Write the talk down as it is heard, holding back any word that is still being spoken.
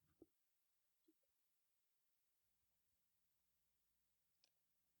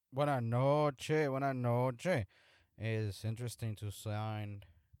Buenas noches, buenas noches. It's interesting to find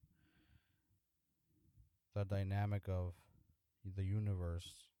the dynamic of the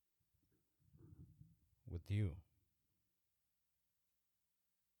universe with you.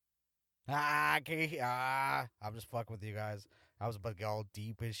 I'm just fucking with you guys. I was about to get all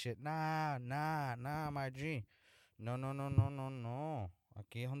deep and shit. Nah, my G. No, no, no, no, no, no.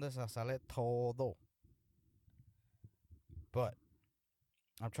 Aquí es donde se sale todo. But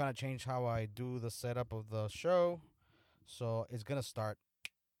I'm trying to change how I do the setup of the show. So it's gonna start.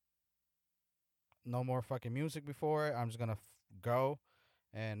 No more fucking music before it. I'm just gonna go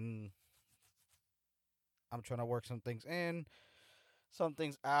and I'm trying to work some things in, some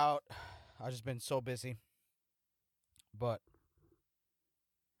things out. I've just been so busy, but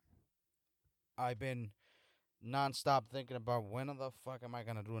I've been nonstop thinking about when the fuck am I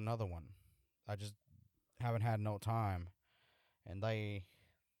gonna do another one. I just haven't had no time, and I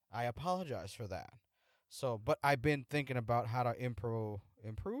apologize for that. So, but I've been thinking about how to improve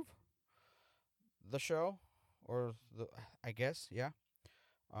the show, or the I guess yeah.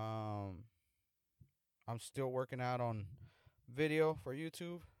 Um, I'm still working out on video for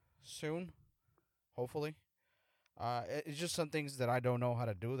YouTube soon, hopefully. It's just some things that I don't know how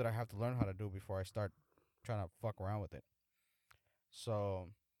to do that I have to learn how to do before I start trying to fuck around with it. So,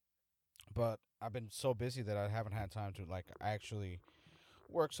 but I've been so busy that I haven't had time to like actually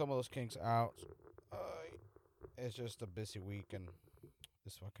work some of those kinks out. Uh, it's just a busy week and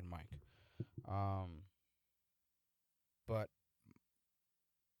this fucking mic. Um, but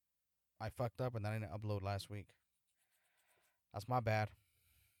I fucked up and I didn't upload last week. That's my bad.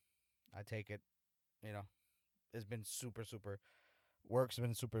 I take it. You know, it's been super. Work's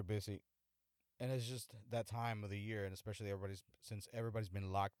been super busy, and it's just that time of the year, and especially everybody's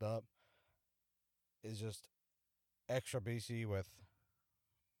been locked up. It's just extra busy with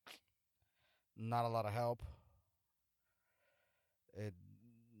not a lot of help. It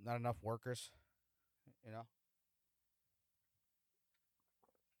not enough workers, you know.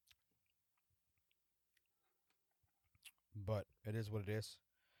 But it is what it is.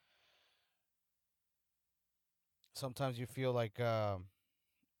 Sometimes you feel like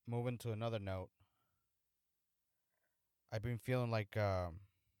moving to another note. I've been feeling like I'm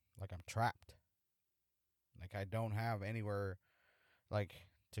trapped. Like I don't have anywhere like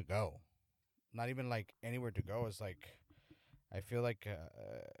to go. Not even like anywhere to go. Is like I feel like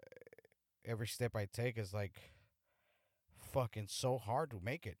every step I take is like fucking so hard to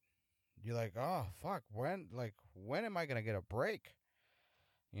make it. You're like, oh fuck, when am I gonna get a break?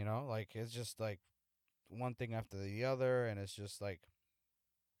 You know, like it's just like one thing after the other, and it's just like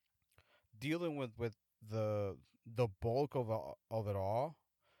dealing with the the bulk of it all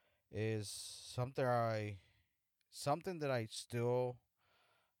is something that I still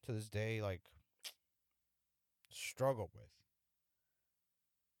to this day like struggle with.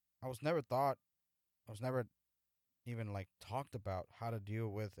 I was never thought I was never even like talked about how to deal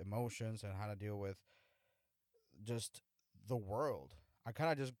with emotions and how to deal with just the world. I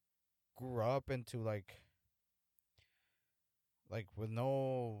kind of just grew up into like with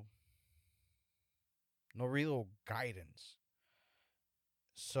no real guidance.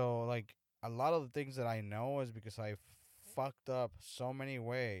 So like a lot of the things that I know is because I fucked up so many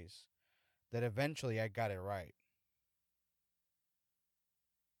ways that eventually I got it right.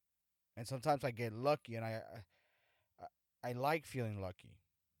 And sometimes I get lucky, and I like feeling lucky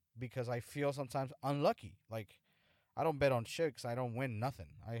because I feel sometimes unlucky. Like I don't bet on shit 'cause I don't win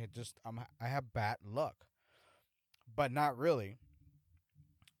nothing. I have bad luck, but not really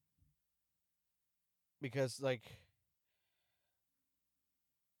because like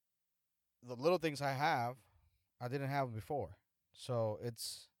the little things I have, I didn't have before. So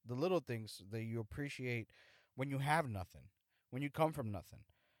it's the little things that you appreciate when you have nothing, when you come from nothing.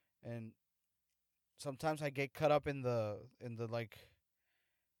 And sometimes I get caught up in the like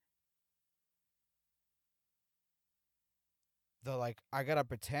the like I gotta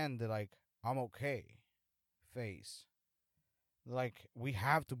pretend that like I'm okay phase. Like we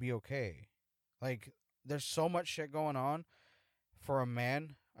have to be okay. Like there's so much shit going on for a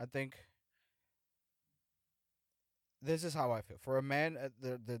man. I think this is how I feel. For a man,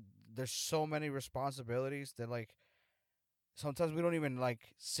 there's so many responsibilities that like sometimes we don't even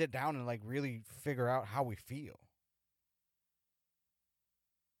like sit down and like really figure out how we feel.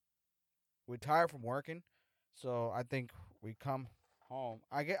 We tire from working, so I think we come home.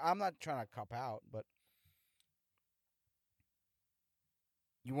 I'm not trying to cop out, but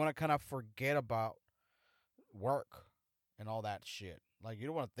you want to kind of forget about work and all that shit. Like you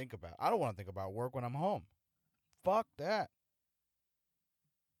don't want to think about. I don't want to think about work when I'm home. Fuck that.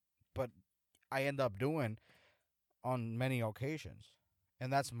 I end up doing on many occasions.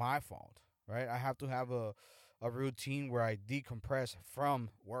 And that's my fault, right? I have to have a routine where I decompress from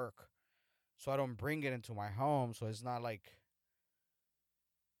work so I don't bring it into my home. So it's not like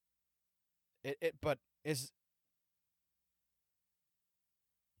but is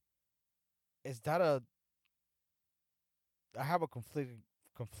that a, I have a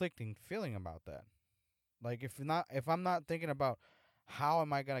conflicting feeling about that. Like if I'm not thinking about how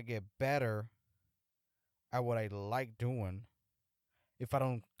am I gonna get better at what I like doing, if I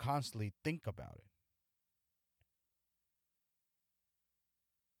don't constantly think about it.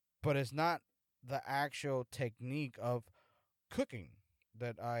 But it's not the actual technique of cooking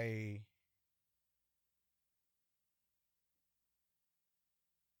that I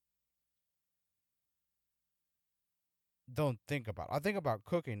don't think about. I think about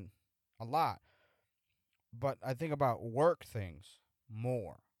cooking a lot, but I think about work things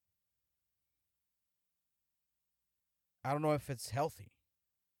more. I don't know if it's healthy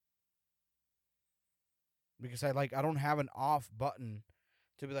because I don't have an off button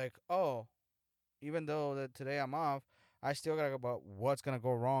to be like, "Oh, even though that today I'm off, I still got to go about what's going to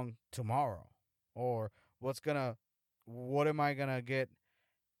go wrong tomorrow or what am I going to get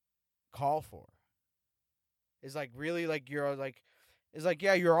called for?" It's like really like you're like it's like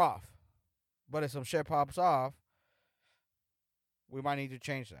yeah, you're off. But if some shit pops off, we might need to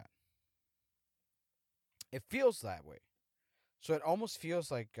change that. It feels that way. So it almost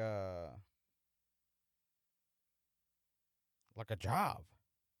feels like a job.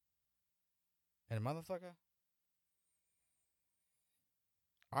 And motherfucker,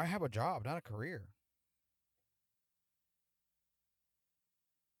 I have a job, not a career.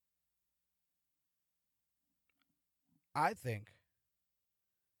 I think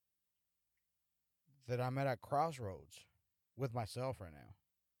that I'm at a crossroads with myself right now.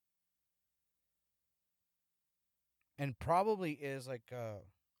 And probably is like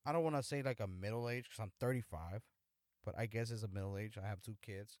I don't want to say like a middle age cuz I'm 35, but I guess it's a middle age. I have two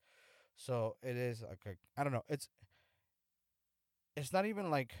kids. So it is like I don't know. It's not even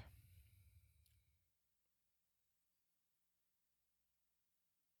like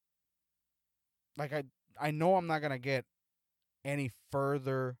I know I'm not going to get any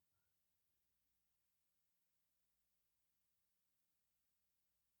further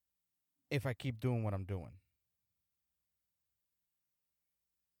if I keep doing what I'm doing.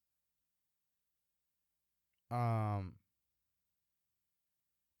 Um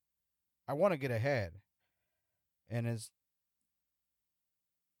I want to get ahead and it's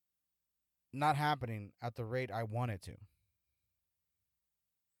not happening at the rate I want it to.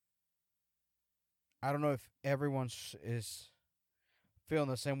 I don't know if everyone is feeling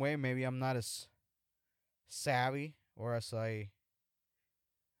the same way. Maybe I'm not as savvy or as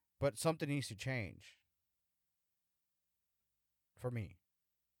but something needs to change for me.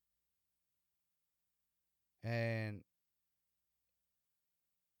 And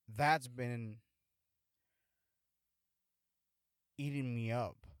that's been eating me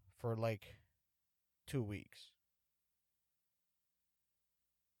up for like 2 weeks.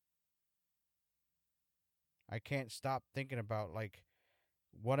 I can't stop thinking about like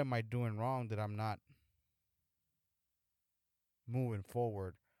what am I doing wrong that I'm not moving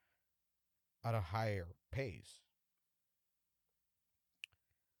forward at a higher pace.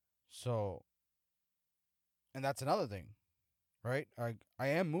 So, and that's another thing, right? I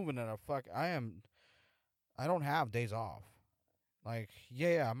am moving at a I don't have days off. Like,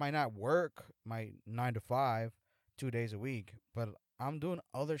 yeah, I might not work my 9 to 5 2 days a week, but I'm doing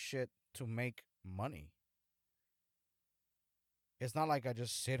other shit to make money. It's not like I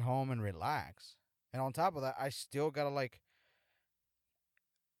just sit home and relax. And on top of that, I still gotta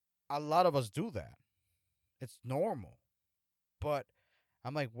a lot of us do that. It's normal. But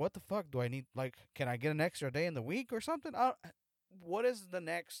I'm like, what the fuck do I need? Like, can I get an extra day in the week or something? What is the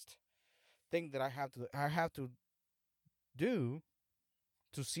next thing that I have to do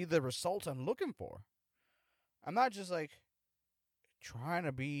to see the results I'm looking for? I'm not just like trying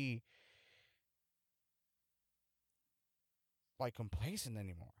to be like complacent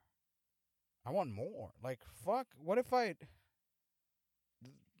anymore. I want more. Like fuck, what if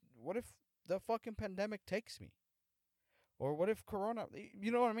the fucking pandemic takes me? Or what if corona,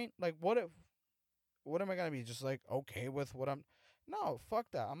 you know what I mean? Like what am I going to be just like okay with what I'm No, fuck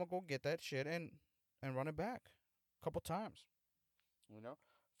that. I'm going to go get that shit and run it back a couple times. You know?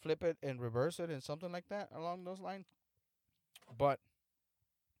 Flip it and reverse it and something like that along those lines. But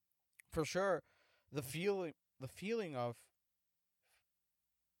for sure, the feeling of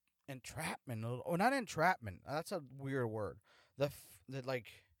entrapment or not entrapment. That's a weird word. The like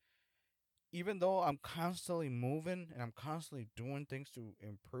even though I'm constantly moving and I'm constantly doing things to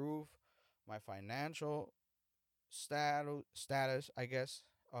improve my financial status, I guess,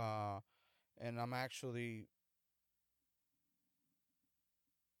 and I'm actually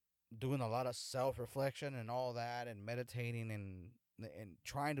doing a lot of self reflection and all that, and meditating and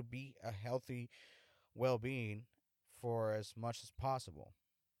trying to be a healthy well being for as much as possible.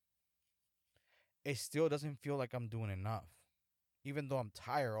 It still doesn't feel like I'm doing enough, even though I'm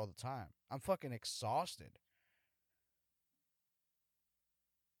tired all the time. I'm fucking exhausted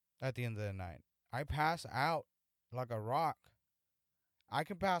at the end of the night. I pass out like a rock. I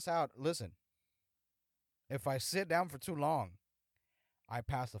can pass out. Listen, if I sit down for too long, I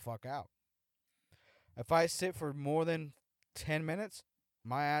pass the fuck out. If I sit for more than 10 minutes,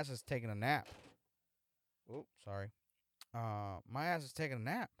 my ass is taking a nap. Oh, sorry. My ass is taking a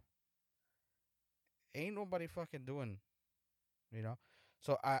nap. Ain't nobody fucking doing, you know?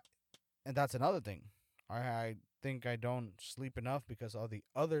 So and that's another thing. I think I don't sleep enough because of the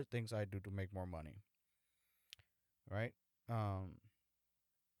other things I do to make more money. Right? Um,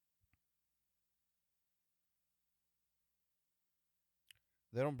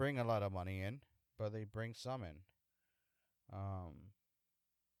 they don't bring a lot of money in, but they bring some in. Um,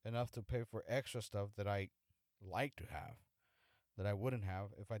 enough to pay for extra stuff that I like to have that I wouldn't have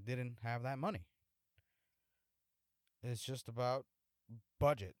if I didn't have that money. It's just about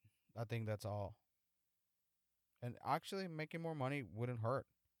budget. I think that's all. And actually, making more money wouldn't hurt.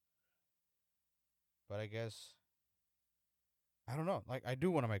 But I guess, I don't know. Like, I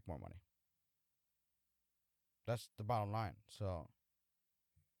do want to make more money. That's the bottom line. So,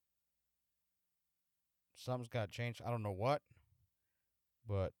 something's got to change. I don't know what.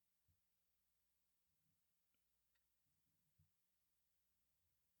 But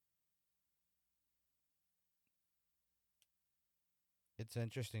it's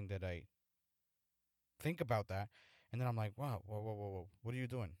interesting that I think about that. And then I'm like, wow, whoa, whoa, whoa, whoa. What are you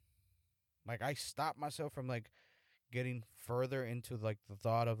doing? Like, I stop myself from, like, getting further into, like, the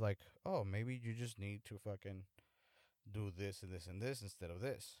thought of, like, oh, maybe you just need to fucking do this and this and this instead of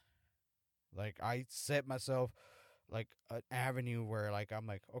this. Like, I set myself like an avenue where, like, I'm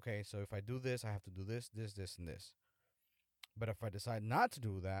like, okay, so if I do this, I have to do this, this, this, and this. But if I decide not to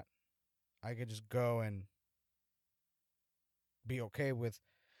do that, I could just go and be okay with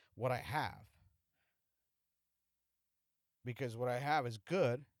what I have, because what I have is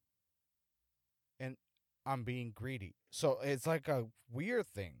good, and I'm being greedy. So it's like a weird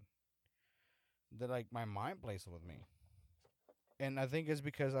thing that, like, my mind plays with me. And I think it's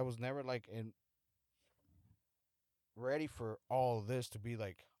because I was never like in ready for all of this to be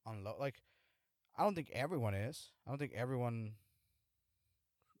like like, I don't think everyone is. I don't think everyone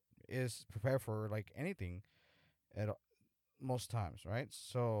is prepared for like anything at most times, right?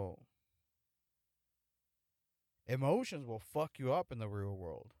 So emotions will fuck you up in the real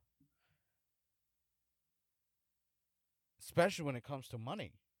world, especially when it comes to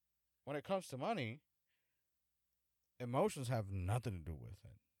money. When it comes to money, emotions have nothing to do with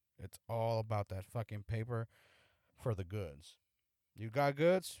it. It's all about that fucking paper for the goods. You got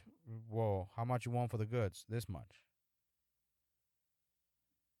goods? Well, how much you want for the goods? This much.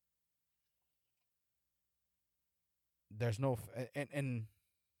 There's no and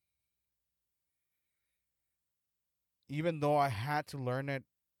even though I had to learn it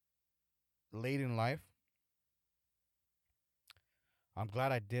late in life, I'm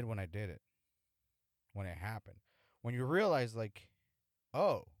glad I did when I did it. When it happened. When you realize, like,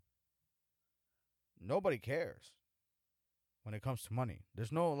 oh, nobody cares when it comes to money.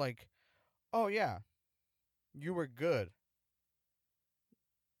 There's no, like, oh, yeah, you were good.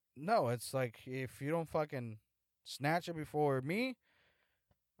 No, it's like, if you don't fucking snatch it before me,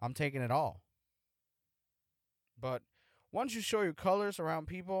 I'm taking it all. But once you show your colors around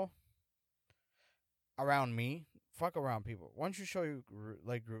people, around me, fuck around people. Once you show you,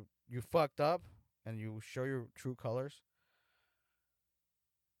 like, you fucked up and you show your true colors,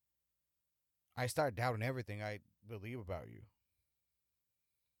 I start doubting everything I believe about you.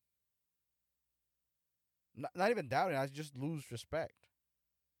 Not even doubting, I just lose respect.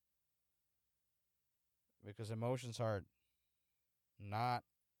 Because emotions are not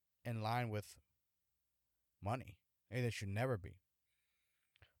in line with money. And they should never be.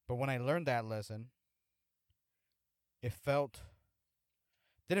 But when I learned that lesson, it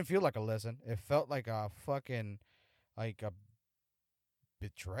didn't feel like a lesson. It felt like a fucking, like a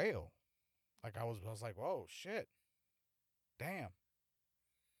betrayal. Like, I was like, whoa, shit. Damn.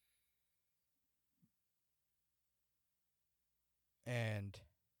 And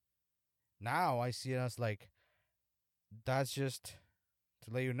now I see us like, that's just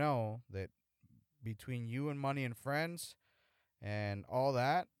to let you know that between you and money and friends and all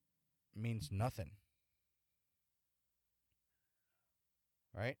that means nothing,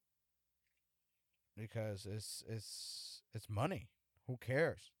 right? Because it's money. Who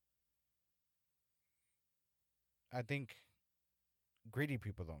cares? I think greedy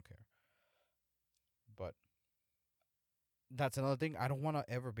people don't care. But that's another thing. I don't want to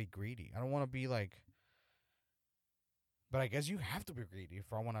ever be greedy. I don't want to be like. But I guess you have to be greedy if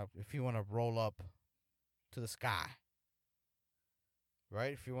you want to roll up to the sky,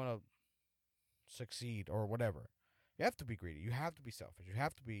 right? If you want to succeed or whatever, you have to be greedy. You have to be selfish. You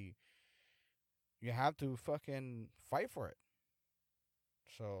have to fucking fight for it.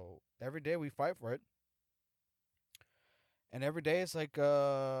 So every day we fight for it, and every day it's like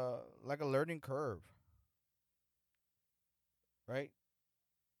a learning curve, right?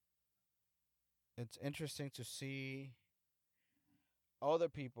 It's interesting to see other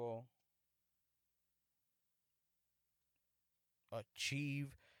people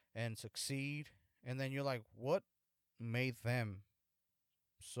achieve and succeed, and then you're like, what made them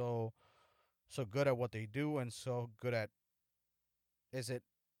so so good at what they do and so good at? Is it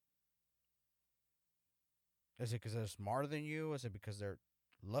because they're smarter than you? Is it because they're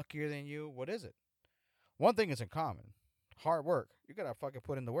luckier than you? What is it? One thing is in common: hard work. You gotta fucking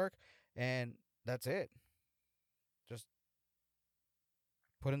put in the work, and that's it. Just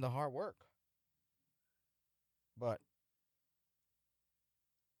put in the hard work. But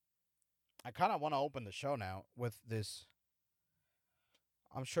I kind of want to open the show now with this.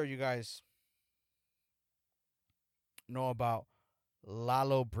 I'm sure you guys know about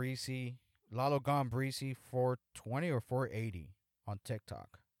Lalo Breezy, Lalo Gone Breezy 420 or 480 on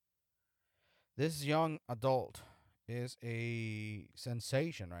TikTok. This young adult is a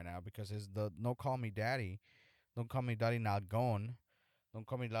sensation right now because his the Don't Call Me Daddy, Don't Call Me Daddy Nalgon, Don't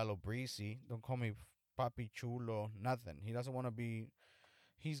Call Me Lalo Breezy, Don't Call Me Papi Chulo, nothing. He doesn't want to be.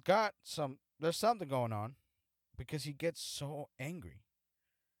 He's got some. There's something going on because he gets so angry.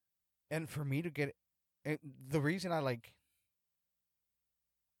 And for me to get the reason I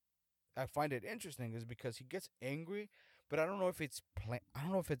find it interesting is because he gets angry, but I don't know if it's plain. I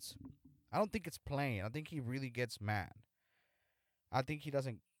don't know if it's. I don't think it's plain. I think he really gets mad. I think he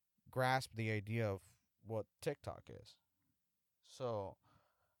doesn't grasp the idea of what TikTok is. So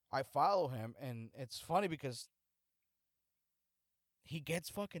I follow him, and it's funny because he gets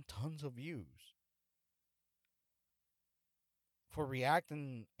fucking tons of views for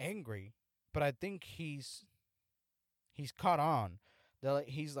reacting angry. But I think he's caught on.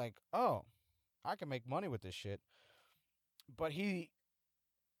 He's like, oh, I can make money with this shit. But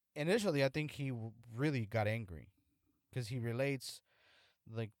initially, I think he really got angry because he relates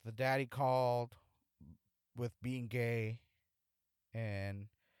like the daddy called with being gay, and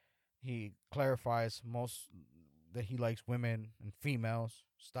he clarifies most that he likes women and females.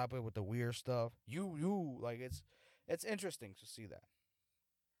 Stop it with the weird stuff. You like it's interesting to see that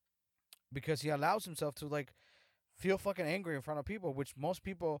because he allows himself to like feel fucking angry in front of people, which most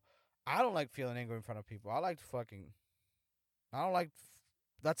people. I don't like feeling angry in front of people. I like to fucking. I don't like.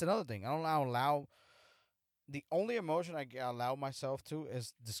 That's another thing. I don't allow. The only emotion I allow myself to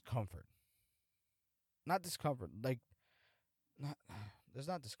is discomfort. Not discomfort. Like, not. There's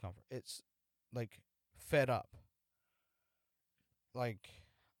not discomfort. It's like fed up. Like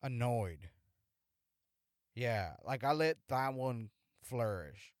annoyed. Yeah. Like I let that one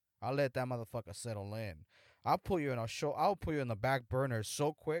flourish. I let that motherfucker settle in. I'll put you in the back burner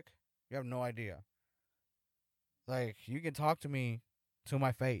so quick. You have no idea. Like you can talk to me to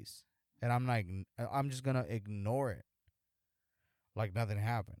my face, and I'm just gonna ignore it, like nothing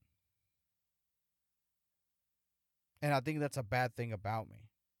happened. And I think that's a bad thing about me,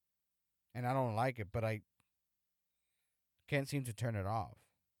 and I don't like it, but I can't seem to turn it off.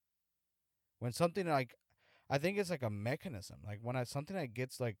 When something like, I think it's like a mechanism. Like when something that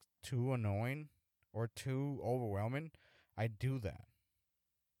gets like too annoying or too overwhelming, I do that.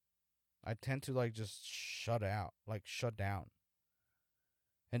 I tend to like just shut down.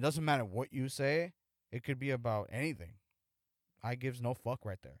 And it doesn't matter what you say. It could be about anything. I gives no fuck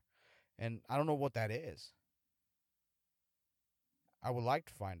right there. And I don't know what that is. I would like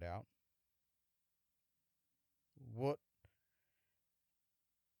to find out. What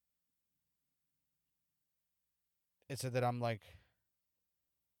is it that I'm like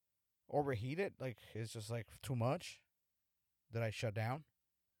overheated? Like it's just like too much that I shut down?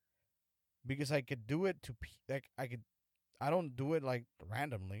 Because I could do it like I don't do it like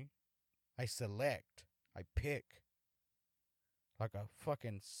randomly. I select. I pick like a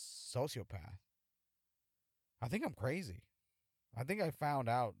fucking sociopath. I think I'm crazy. I think I found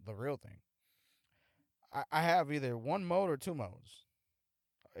out the real thing. I have either one mode or two modes.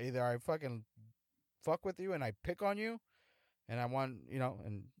 Either I fucking fuck with you and I pick on you, and I want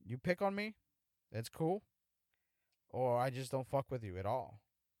and you pick on me. It's cool. Or I just don't fuck with you at all.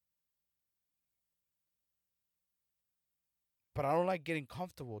 But I don't like getting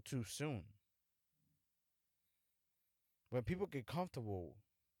comfortable too soon. When people get comfortable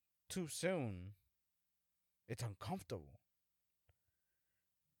too soon, it's uncomfortable.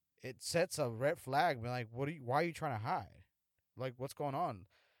 It sets a red flag. Be like, why are you trying to hide? Like, what's going on?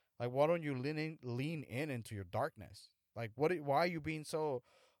 Like, why don't you lean in into your darkness? Like, why are you being so,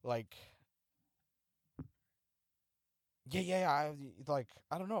 like, yeah, I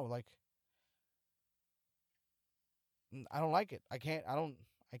don't know, like, I don't like it. I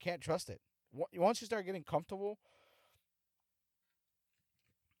can't trust it. Once you start getting comfortable,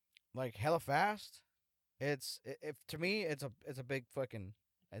 like hella fast, if to me it's a big fucking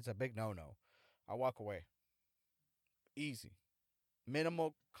it's a big no no. I walk away. Easy.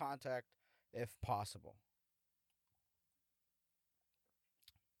 Minimal contact if possible.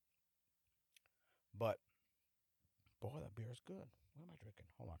 But boy, that beer is good. What am I drinking?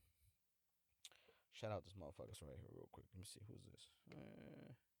 Hold on. Shout out this motherfuckers right here real quick. Let me see who's this.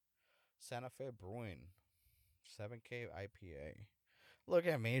 Santa Fe Brewing, 7K IPA. Look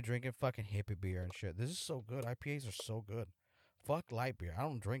at me drinking fucking hippie beer and shit. This is so good. IPAs are so good. Fuck light beer. I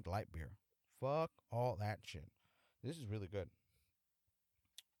don't drink light beer. Fuck all that shit. This is really good.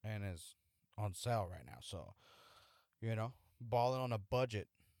 And is on sale right now. So, balling on a budget.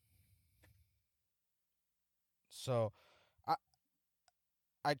 So, I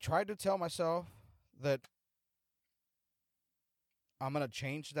I tried to tell myself that I'm going to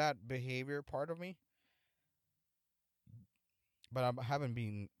change that behavior part of me, but I haven't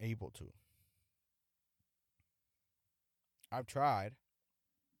been able to. I've tried.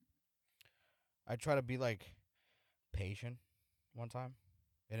 I try to be like patient one time,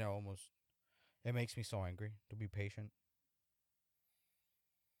 and it makes me so angry to be patient.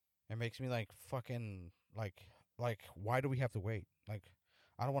 It makes me like fucking like why do we have to wait? Like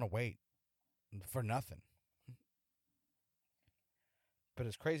I don't want to wait for nothing. But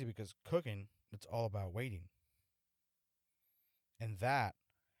it's crazy because cooking, it's all about waiting. And that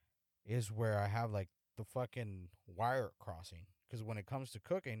is where I have like the fucking wire crossing. Because when it comes to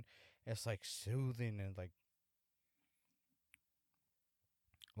cooking, it's like soothing and like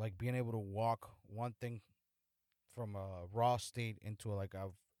being able to walk one thing from a raw state into like a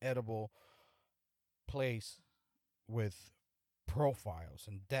edible place with profiles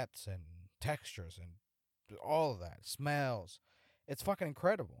and depths and textures and all of that smells. It's fucking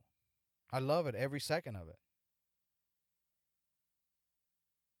incredible. I love it every second of it.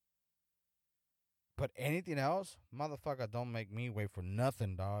 But anything else, motherfucker, don't make me wait for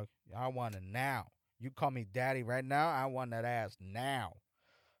nothing, dog. I want it now. You call me daddy right now, I want that ass now.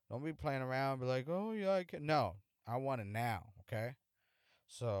 Don't be playing around and be like, oh, yeah, I can. No, I want it now, okay?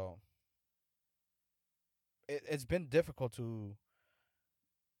 So, it's been difficult to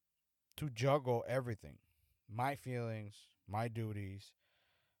juggle everything. My feelings, my duties,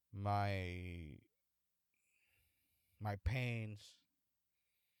 my my pains,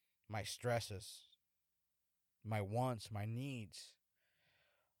 my stresses, my wants, my needs.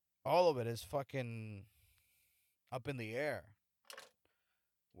 All of it is fucking up in the air.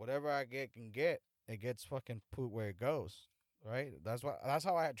 Whatever I get can get. It gets fucking put where it goes. Right? That's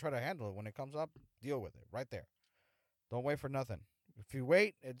how I try to handle it. When it comes up, deal with it. Right there. Don't wait for nothing. If you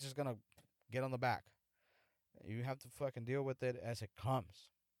wait, it's just gonna get on the back. You have to fucking deal with it as it comes.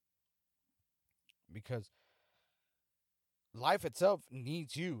 Because life itself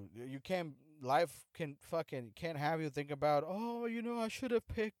needs you. You can't life can fucking can't have you think about, oh, I should have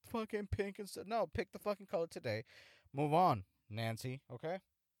picked fucking pink instead. No, pick the fucking color today. Move on, Nancy, okay?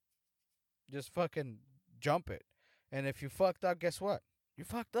 Just fucking jump it. And if you fucked up, guess what? You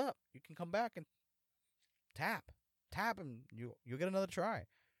fucked up. You can come back and tap. Tap and you get another try.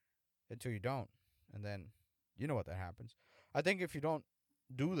 Until you don't. And then you know what that happens. I think if you don't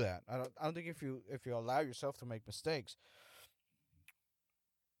do that, I don't think if you allow yourself to make mistakes,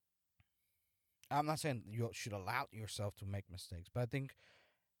 I'm not saying you should allow yourself to make mistakes, but I think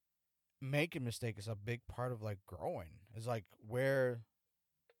making mistakes is a big part of like growing. It's like where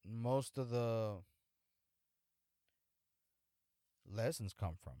most of the lessons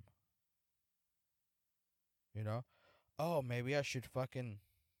come from. You know? Oh, maybe I should fucking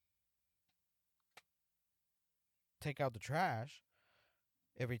take out the trash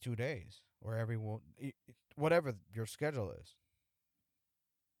every 2 days or whatever your schedule is.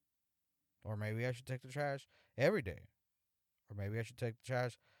 Or maybe I should take the trash every day. Or maybe I should take the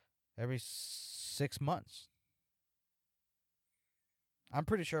trash every 6 months. I'm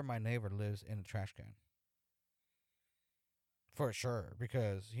pretty sure my neighbor lives in a trash can. For sure.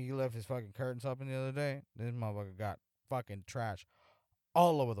 Because he left his fucking curtains open the other day. This motherfucker got fucking trash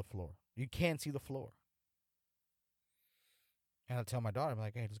all over the floor. You can't see the floor. And I tell my daughter, I'm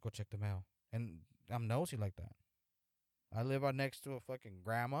like, hey, let's go check the mail. And I'm nosy like that. I live right next to a fucking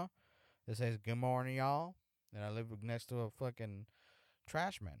grandma that says, good morning, y'all. And I live next to a fucking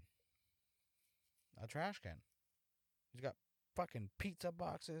trash man. A trash can. He's got fucking pizza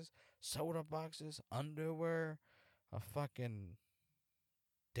boxes, soda boxes, underwear, a fucking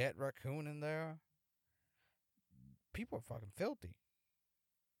dead raccoon in there. People are fucking filthy.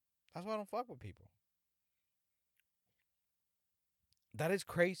 That's why I don't fuck with people. That is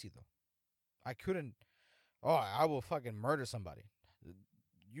crazy, though. I couldn't. Oh, I will fucking murder somebody.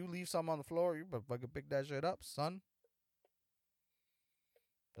 You leave something on the floor, you better fucking pick that shit up, son.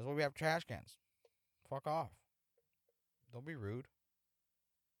 That's why we have trash cans. Fuck off. Don't be rude.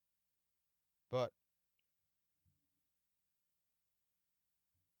 But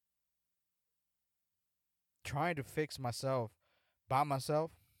trying to fix myself by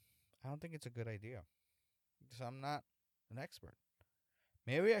myself, I don't think it's a good idea. Because I'm not an expert.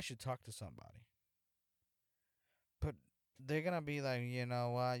 Maybe I should talk to somebody. But they're going to be like, you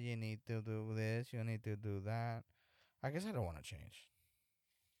know what? You need to do this. You need to do that. I guess I don't want to change.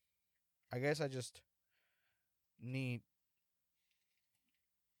 I guess I just need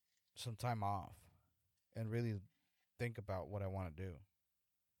some time off and really think about what I want to do.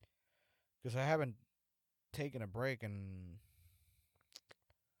 Because I haven't taken a break in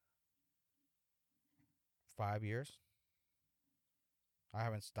 5 years. I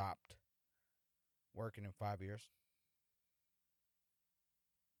haven't stopped working in 5 years.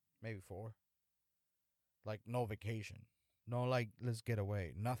 Maybe 4. Like, no vacation. No, like, let's get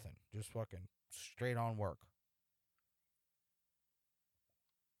away. Nothing. Just fucking straight on work.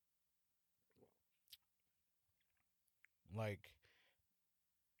 Like,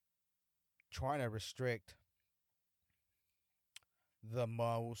 trying to restrict the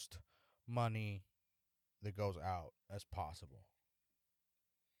most money that goes out as possible.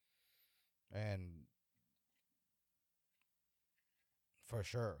 And for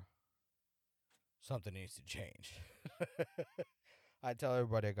sure, something needs to change. I tell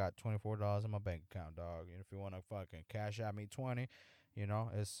everybody I got $24 in my bank account, dog. And if you want to fucking cash out me 20,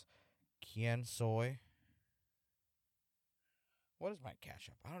 it's Kien Soy. What is my cash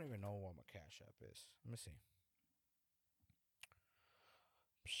app? I don't even know what my cash app is. Let me see.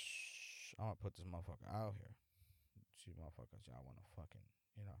 I'm gonna put this motherfucker out here. See, motherfuckers, y'all wanna fucking,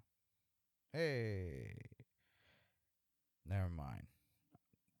 Hey. Never mind.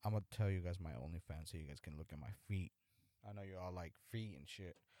 I'm gonna tell you guys my OnlyFans so you guys can look at my feet. I know you all like feet and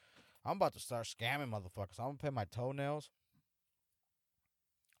shit. I'm about to start scamming motherfuckers. I'm gonna paint my toenails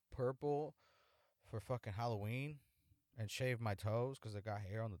purple for fucking Halloween and shave my toes because I got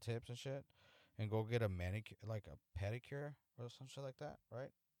hair on the tips and shit. And go get a manicure, like a pedicure or some shit like that,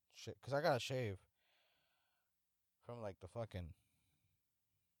 right? Shit, because I gotta shave from like the fucking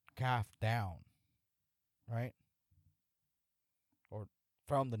calf down, right? Or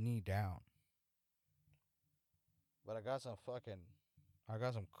from the knee down. But I got some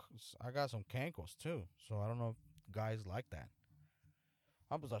cankles too. So I don't know if guys like that.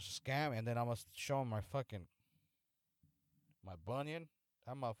 I'm gonna scam and then I'm gonna show them my bunion.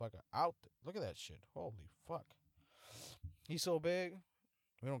 That motherfucker out there. Look at that shit. Holy fuck. He's so big.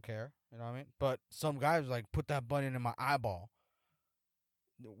 We don't care. You know what I mean? But some guys like put that bunion in my eyeball.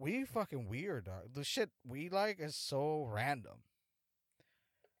 We fucking weird, dog. The shit we like is so random.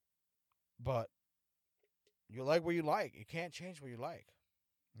 But you like what you like. You can't change what you like.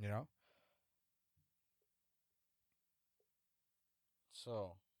 You know?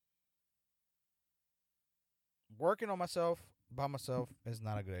 So, working on myself by myself is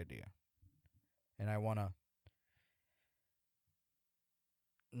not a good idea. And I want to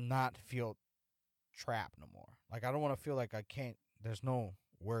not feel trapped no more. Like, I don't want to feel like there's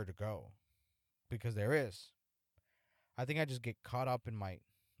nowhere to go. Because there is. I think I just get caught up in my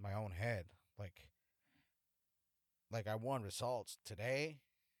own head. Like I want results today,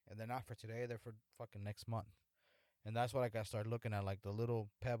 and they're not for today, they're for fucking next month. And that's what I gotta start looking at, like the little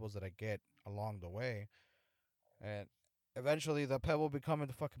pebbles that I get along the way. And eventually the pebble becoming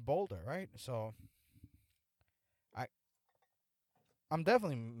the fucking boulder, right? So I'm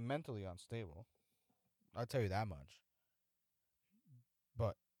definitely mentally unstable. I'll tell you that much.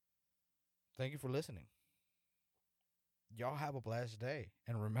 But thank you for listening. Y'all have a blessed day.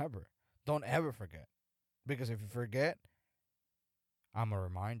 And remember, don't ever forget. Because if you forget, I'm going to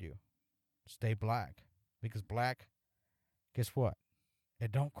remind you, stay black. Because black, guess what?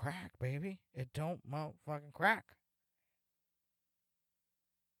 It don't crack, baby. It don't motherfucking crack.